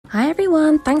Hi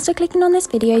everyone, thanks for clicking on this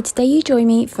video. Today you join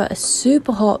me for a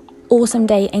super hot, awesome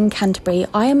day in Canterbury.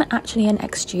 I am actually an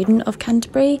ex-student of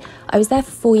Canterbury. I was there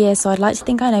for 4 years, so I'd like to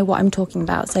think I know what I'm talking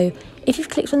about. So if you've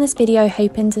clicked on this video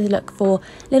hoping to look for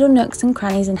little nooks and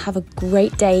crannies and have a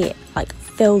great day, like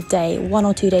filled day, 1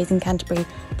 or 2 days in Canterbury,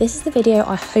 this is the video.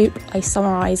 I hope I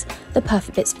summarise the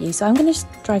perfect bits for you. So I'm going to just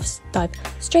dive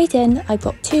straight in. I've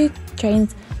got 2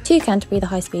 trains to Canterbury, the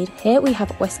high speed. Here we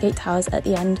have Westgate Towers at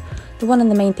the end, the one of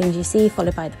the main things you see,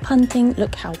 followed by the Punting.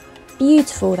 Look how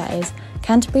beautiful that is.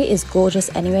 Canterbury is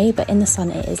gorgeous anyway, but in the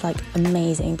sun it is like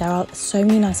amazing. There are so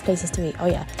many nice places to eat. Oh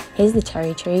yeah, here's the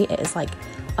cherry tree. It is like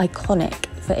iconic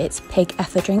for its pig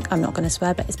ether drink. I'm not going to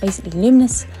swear, but it's basically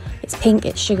luminous, it's pink,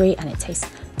 it's sugary, and it tastes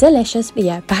delicious. But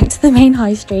yeah, back to the main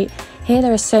high street. Here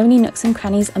there are so many nooks and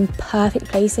crannies and perfect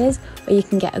places where you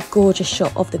can get a gorgeous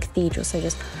shot of the cathedral. So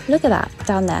just look at that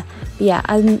down there. But yeah,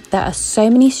 there are so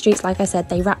many streets, like I said,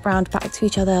 they wrap round back to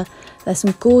each other. There's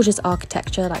some gorgeous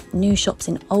architecture, like new shops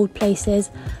in old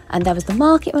places. And there was the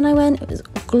market when I went. It was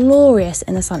glorious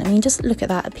in the sun. I mean, just look at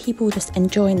that. People just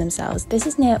enjoying themselves. This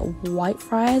is near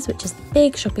Whitefriars, which is a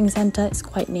big shopping centre. It's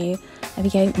quite new. There we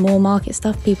go, more market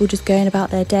stuff, people just going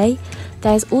about their day.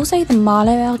 There's also the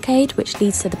Marlowe Arcade, which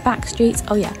leads to the backstreets.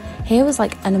 Oh yeah, here was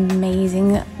like an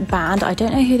amazing band. I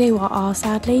don't know who they are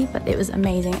sadly, but it was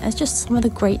amazing. It's just some of the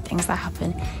great things that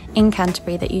happen in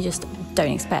Canterbury that you just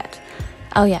don't expect.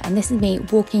 Oh yeah, and this is me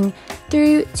walking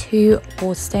through to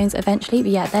Waterstones eventually.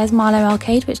 But yeah, there's Marlowe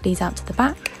Arcade, which leads out to the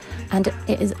back, and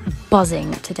it is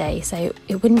buzzing today. So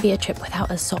it wouldn't be a trip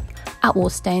without a stop at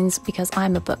Waterstones because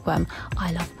I'm a bookworm.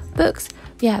 I love books.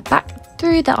 But yeah, back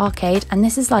through the arcade, and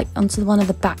this is like onto one of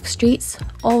the back streets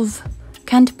of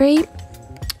Canterbury,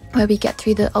 where we get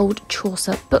through the old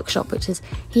Chaucer Bookshop, which is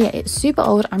here. It's super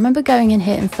old. I remember going in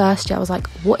here in first year. I was like,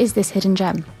 what is this hidden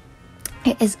gem?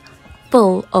 It is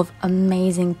full of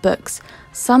amazing books,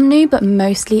 some new but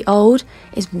mostly old.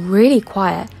 It's really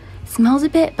quiet. It smells a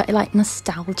bit but like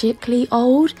nostalgically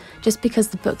old, just because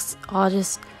the books are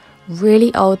just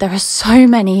really old. There are so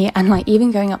many, and like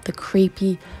even going up the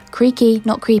creaky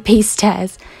not creepy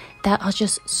stairs, there are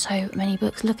just so many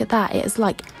books. Look at that, it is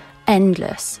like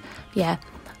endless. Yeah,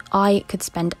 I could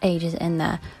spend ages in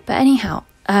there. But anyhow,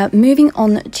 moving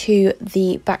on to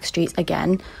the back streets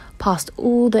again, past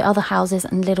all the other houses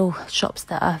and little shops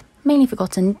that are mainly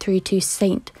forgotten, through to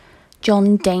St.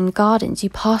 John Dane Gardens. You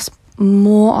pass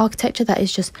more architecture that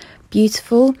is just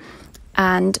beautiful.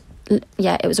 And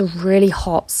yeah, it was a really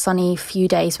hot, sunny few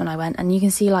days when I went, and you can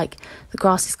see like the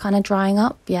grass is kind of drying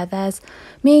up. Yeah, there's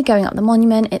me going up the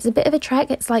monument. It's a bit of a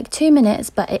trek. It's like 2 minutes,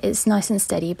 but it is nice and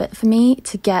steady. But for me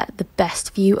to get the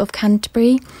best view of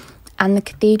Canterbury and the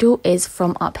cathedral is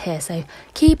from up here, so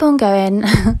keep on going.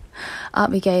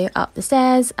 Up we go, up the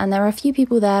stairs, and there are a few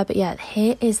people there. But yeah,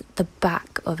 here is the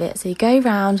back of it. So you go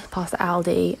round past the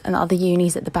Aldi and other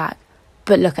unis at the back,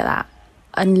 but look at that,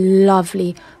 a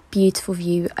lovely beautiful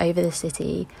view over the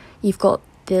city. You've got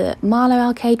the Marlowe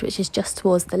Arcade, which is just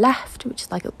towards the left, which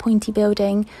is like a pointy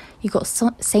building. You've got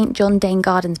St. John Dane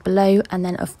Gardens below, and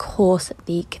then of course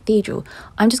the cathedral.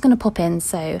 I'm just going to pop in,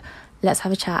 so let's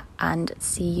have a chat and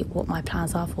see what my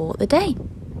plans are for the day.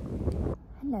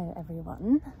 Hello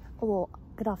everyone, or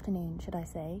good afternoon should I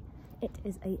say. It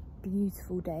is a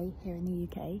beautiful day here in the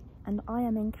UK, and I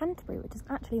am in Canterbury, which is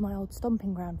actually my old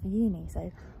stomping ground for uni,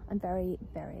 so I'm very,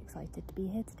 very excited to be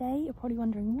here today. You're probably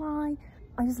wondering why.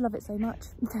 I just love it so much.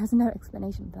 There's no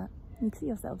explanation for that. You can see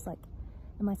yourselves like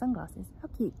in my sunglasses. How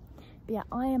cute. But yeah,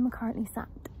 I am currently sat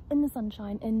in the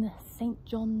sunshine in St.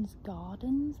 John's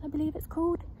Gardens, I believe it's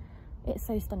called. It's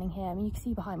so stunning here. I mean, you can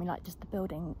see behind me, like just the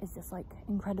building is just like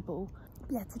incredible.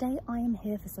 But yeah, today I am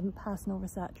here for some personal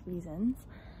research reasons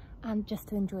and just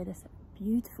to enjoy this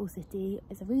beautiful city.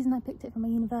 It's a reason I picked it for my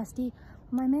university.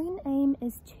 My main aim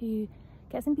is to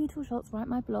get some beautiful shots, write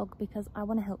my blog, because I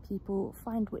want to help people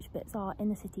find which bits are in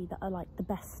the city that are like the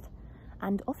best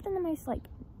and often the most like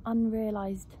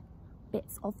unrealised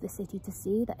bits of the city to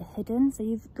see that are hidden. So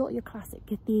you've got your classic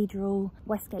cathedral,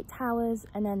 Westgate Towers,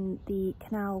 and then the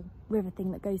canal river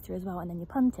thing that goes through as well, and then your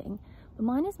Punting. But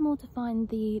mine is more to find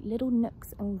the little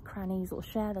nooks and crannies, or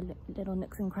share the little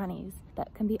nooks and crannies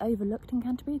that can be overlooked in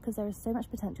Canterbury, because there is so much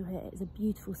potential here. It's a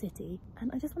beautiful city,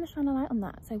 and I just want to shine a light on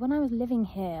that. So when I was living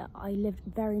here, I lived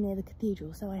very near the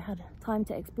cathedral, so I had time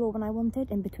to explore when I wanted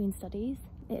in between studies.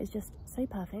 It is just so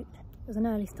perfect. It was an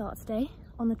early start today.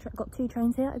 On the got 2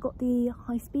 trains here. I got the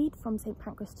high speed from St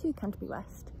Pancras to Canterbury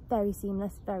West. Very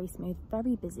seamless, very smooth,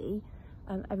 very busy.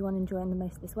 Everyone enjoying the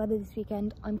most of this weather this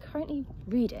weekend. I'm currently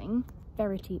reading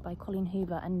Verity by Colleen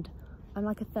Hoover, and I'm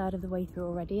like a third of the way through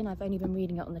already, and I've only been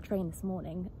reading it on the train this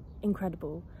morning.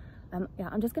 Incredible. Yeah,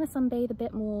 I'm just going to sunbathe a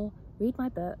bit more, read my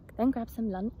book, then grab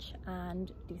some lunch and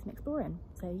do some exploring.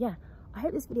 So yeah, I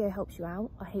hope this video helps you out.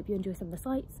 I hope you enjoy some of the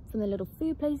sights, some of the little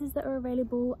food places that are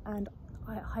available, and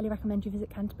I highly recommend you visit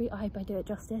Canterbury. I hope I do it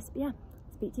justice. But yeah,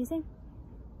 speak to you soon.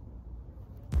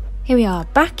 Here we are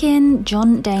back in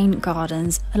Dane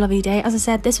Gardens. A lovely day. As I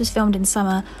said, this was filmed in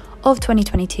summer of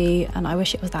 2022 and I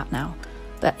wish it was that now.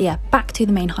 But yeah, back to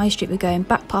the main high street. We're going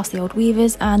back past the old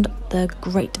Weavers and the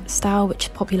Great Stour, which is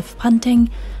popular for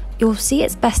punting. You'll see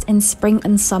it's best in spring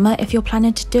and summer if you're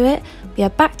planning to do it. But yeah,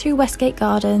 back through Westgate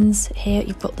Gardens. Here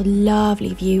you've got the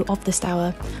lovely view of the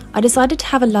Stour. I decided to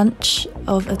have a lunch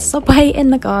of a Subway in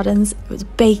the gardens. It was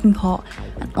baking hot,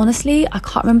 and honestly I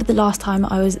can't remember the last time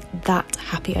I was that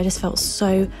happy. I just felt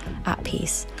so at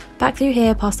peace. Back through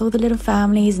here, past all the little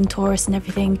families and tourists and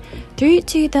everything, through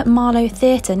to the Marlowe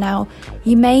Theatre. Now,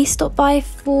 you may stop by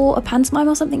for a pantomime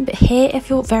or something, but here, if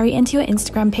you're very into your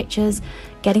Instagram pictures,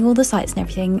 getting all the sights and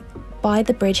everything, by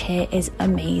the bridge here is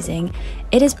amazing.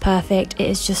 It is perfect. It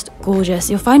is just gorgeous.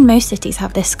 You'll find most cities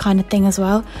have this kind of thing as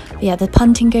well. But yeah, the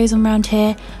punting goes on around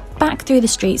here. Back through the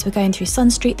streets, we're going through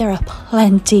Sun Street. There are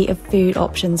plenty of food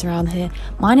options around here.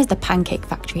 Mine is the Pancake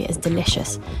Factory. It is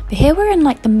delicious. But here we're in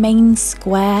like the main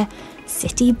square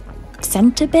city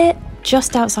centre bit,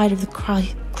 just outside of the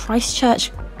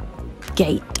Christchurch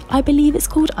gate, I believe it's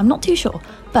called. I'm not too sure.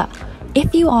 But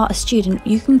if you are a student,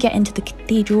 you can get into the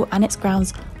cathedral and its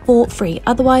grounds for free.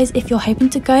 Otherwise, if you're hoping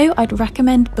to go, I'd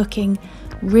recommend booking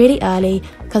really early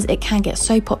because it can get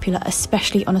so popular,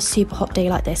 especially on a super hot day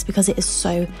like this, because it is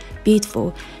so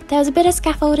beautiful. There's a bit of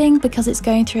scaffolding because it's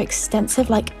going through extensive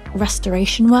like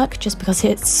restoration work just because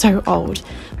it's so old,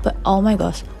 but oh my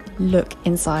gosh, look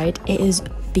inside. It is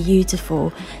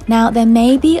beautiful. Now there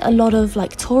may be a lot of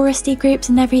like touristy groups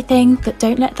and everything, but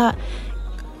don't let that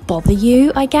bother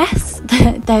you, I guess.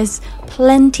 There's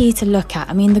plenty to look at.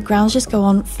 I mean, the grounds just go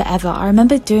on forever. I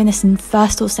remember doing this in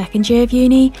first or second year of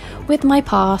uni with my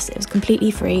pass. It was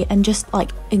completely free and just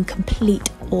like in complete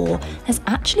awe. There's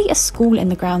actually a school in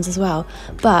the grounds as well,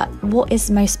 but what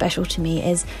is most special to me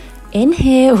is in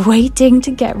here waiting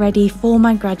to get ready for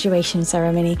my graduation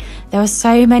ceremony. There were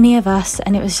so many of us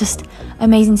and it was just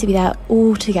amazing to be there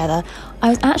all together. I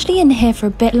was actually in here for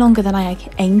a bit longer than I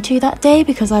aimed to that day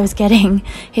because I was getting,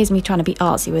 here's me trying to be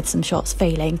artsy with some shots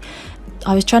failing.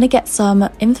 I was trying to get some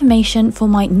information for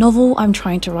my novel I'm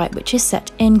trying to write, which is set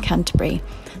in Canterbury.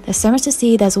 There's so much to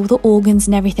see. There's all the organs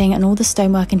and everything and all the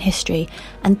stonework and history.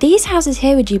 And these houses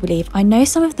here, would you believe? I know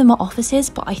some of them are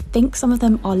offices, but I think some of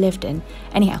them are lived in.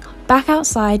 Anyhow, back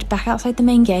outside the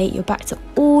main gate, you're back to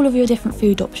all of your different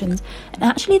food options. And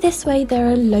actually this way,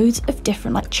 there are loads of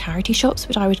different like charity shops,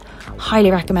 which I would highly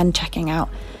recommend checking out.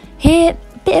 Here,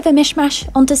 bit of a mishmash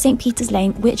onto St. Peter's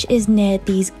Lane, which is near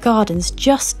these gardens,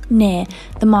 just near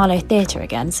the Marlowe Theatre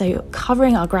again. So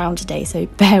covering our ground today, so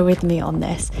bear with me on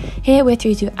this. Here we're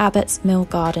through to Abbots Mill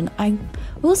Garden. I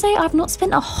will say I've not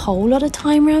spent a whole lot of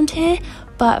time around here,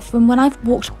 but from when I've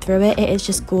walked through it, it is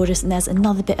just gorgeous. And there's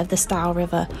another bit of the Stour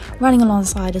River running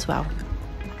alongside as well.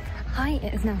 Hi,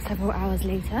 it is now several hours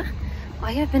later.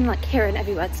 I have been like here and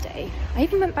everywhere today. I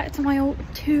even went back to my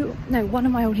one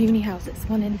of my old uni houses,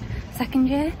 one in second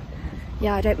year.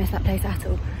 Yeah, I don't miss that place at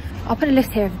all. I'll put a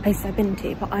list here of the places I've been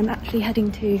to, but I'm actually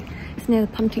heading to, it's near the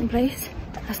Punting place.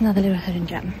 That's another little hidden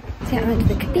gem. So yeah, I went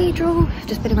to the cathedral,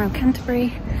 just been around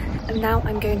Canterbury, and now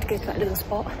I'm going to go to that little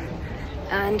spot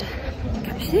and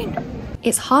catch you soon.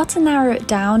 It's hard to narrow it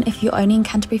down if you're only in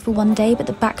Canterbury for one day, but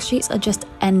the backstreets are just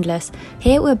endless.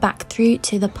 Here we're back through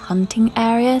to the Punting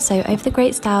area, so over the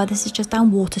Great Stour. This is just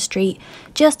down Water Street,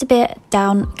 just a bit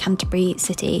down Canterbury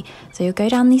City. So you'll go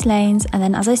down these lanes, and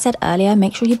then as I said earlier,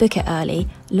 make sure you book it early.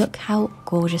 Look how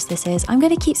gorgeous this is. I'm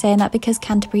going to keep saying that because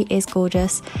Canterbury is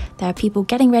gorgeous. There are people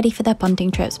getting ready for their punting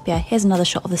trips. But yeah, here's another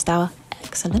shot of the Stour.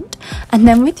 Excellent. And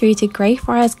then we're through to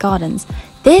Greyfriars Gardens.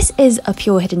 This is a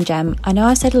pure hidden gem. I know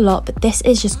I've said a lot, but this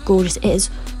is just gorgeous. It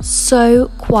is so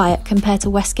quiet compared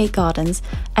to Westgate Gardens.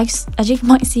 As you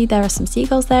might see, there are some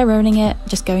seagulls there ruining it,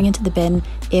 just going into the bin.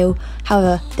 Ew.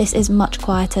 However, this is much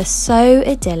quieter, so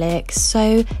idyllic,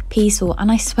 so peaceful,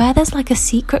 and I swear there's like a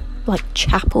secret like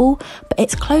chapel, but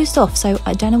it's closed off, so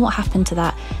I don't know what happened to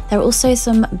that. There are also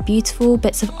some beautiful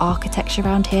bits of architecture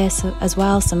around here as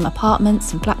well, some apartments,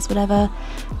 some flats, whatever.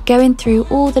 Going through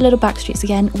all the little back streets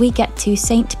again, we get to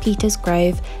St. Peter's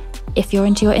Grove. If you're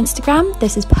into your Instagram,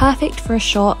 this is perfect for a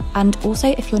shot, and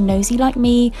also if you're nosy like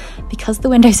me, because the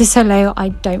windows are so low, I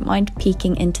don't mind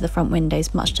peeking into the front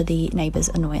windows, much to the neighbours'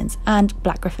 annoyance. And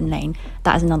Black Griffin Lane,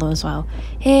 that is another one as well.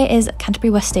 Here is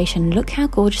Canterbury West Station. Look how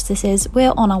gorgeous this is.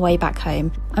 We're on our way back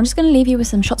home. I'm just going to leave you with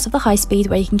some shots of the high speed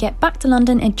where you can get back to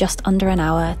London in just under an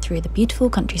hour through the beautiful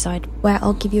countryside, where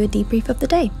I'll give you a debrief of the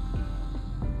day.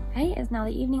 Hey, it's now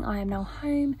the evening. I am now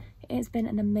home. It's been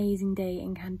an amazing day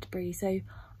in Canterbury. So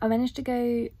I managed to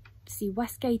go see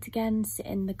Westgate again, sit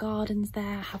in the gardens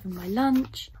there, having my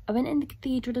lunch. I went in the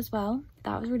cathedral as well.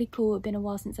 That was really cool. It's been a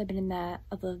while since I've been in there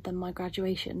other than my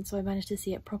graduation, so I managed to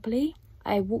see it properly.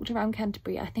 I walked around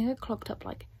Canterbury. I think I clocked up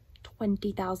like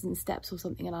 20,000 steps or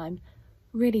something, and I'm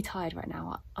really tired right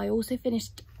now. I also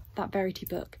finished that Verity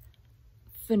book.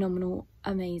 Phenomenal,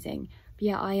 amazing.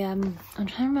 Yeah, I'm trying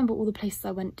to remember all the places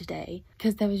I went today,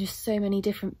 because there were just so many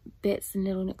different bits and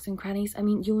little nooks and crannies. I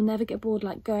mean, you'll never get bored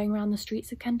like going around the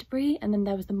streets of Canterbury. And then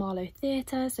there was the Marlowe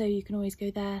Theatre, so you can always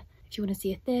go there if you want to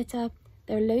see a theatre.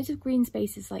 There are loads of green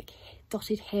spaces like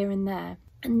dotted here and there,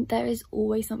 and there is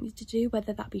always something to do,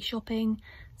 whether that be shopping,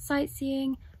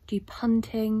 sightseeing, do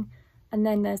punting. And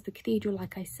then there's the cathedral,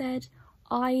 like I said.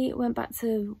 I went back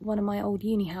to one of my old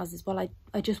uni houses. Well,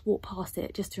 I just walked past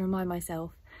it just to remind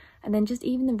myself. And then just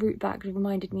even the route back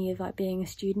reminded me of like being a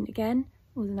student again.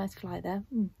 Oh, there's a nice fly there.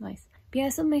 Nice. But yeah,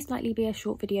 this will most likely be a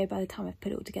short video by the time I've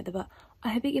put it all together, but I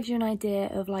hope it gives you an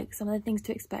idea of like some of the things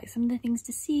to expect, some of the things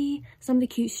to see, some of the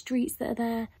cute streets that are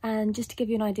there, and just to give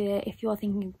you an idea if you are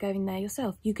thinking of going there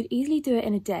yourself. You could easily do it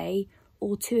in a day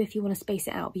or two if you want to space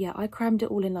it out. But yeah, I crammed it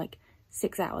all in like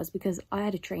 6 hours because I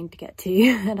had a train to get to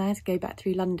and I had to go back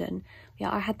through London.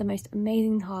 Yeah, I had the most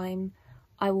amazing time.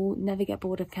 I will never get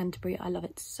bored of Canterbury. I love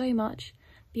it so much.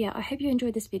 But yeah, I hope you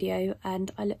enjoyed this video and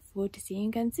I look forward to seeing you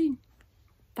again soon.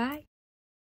 Bye.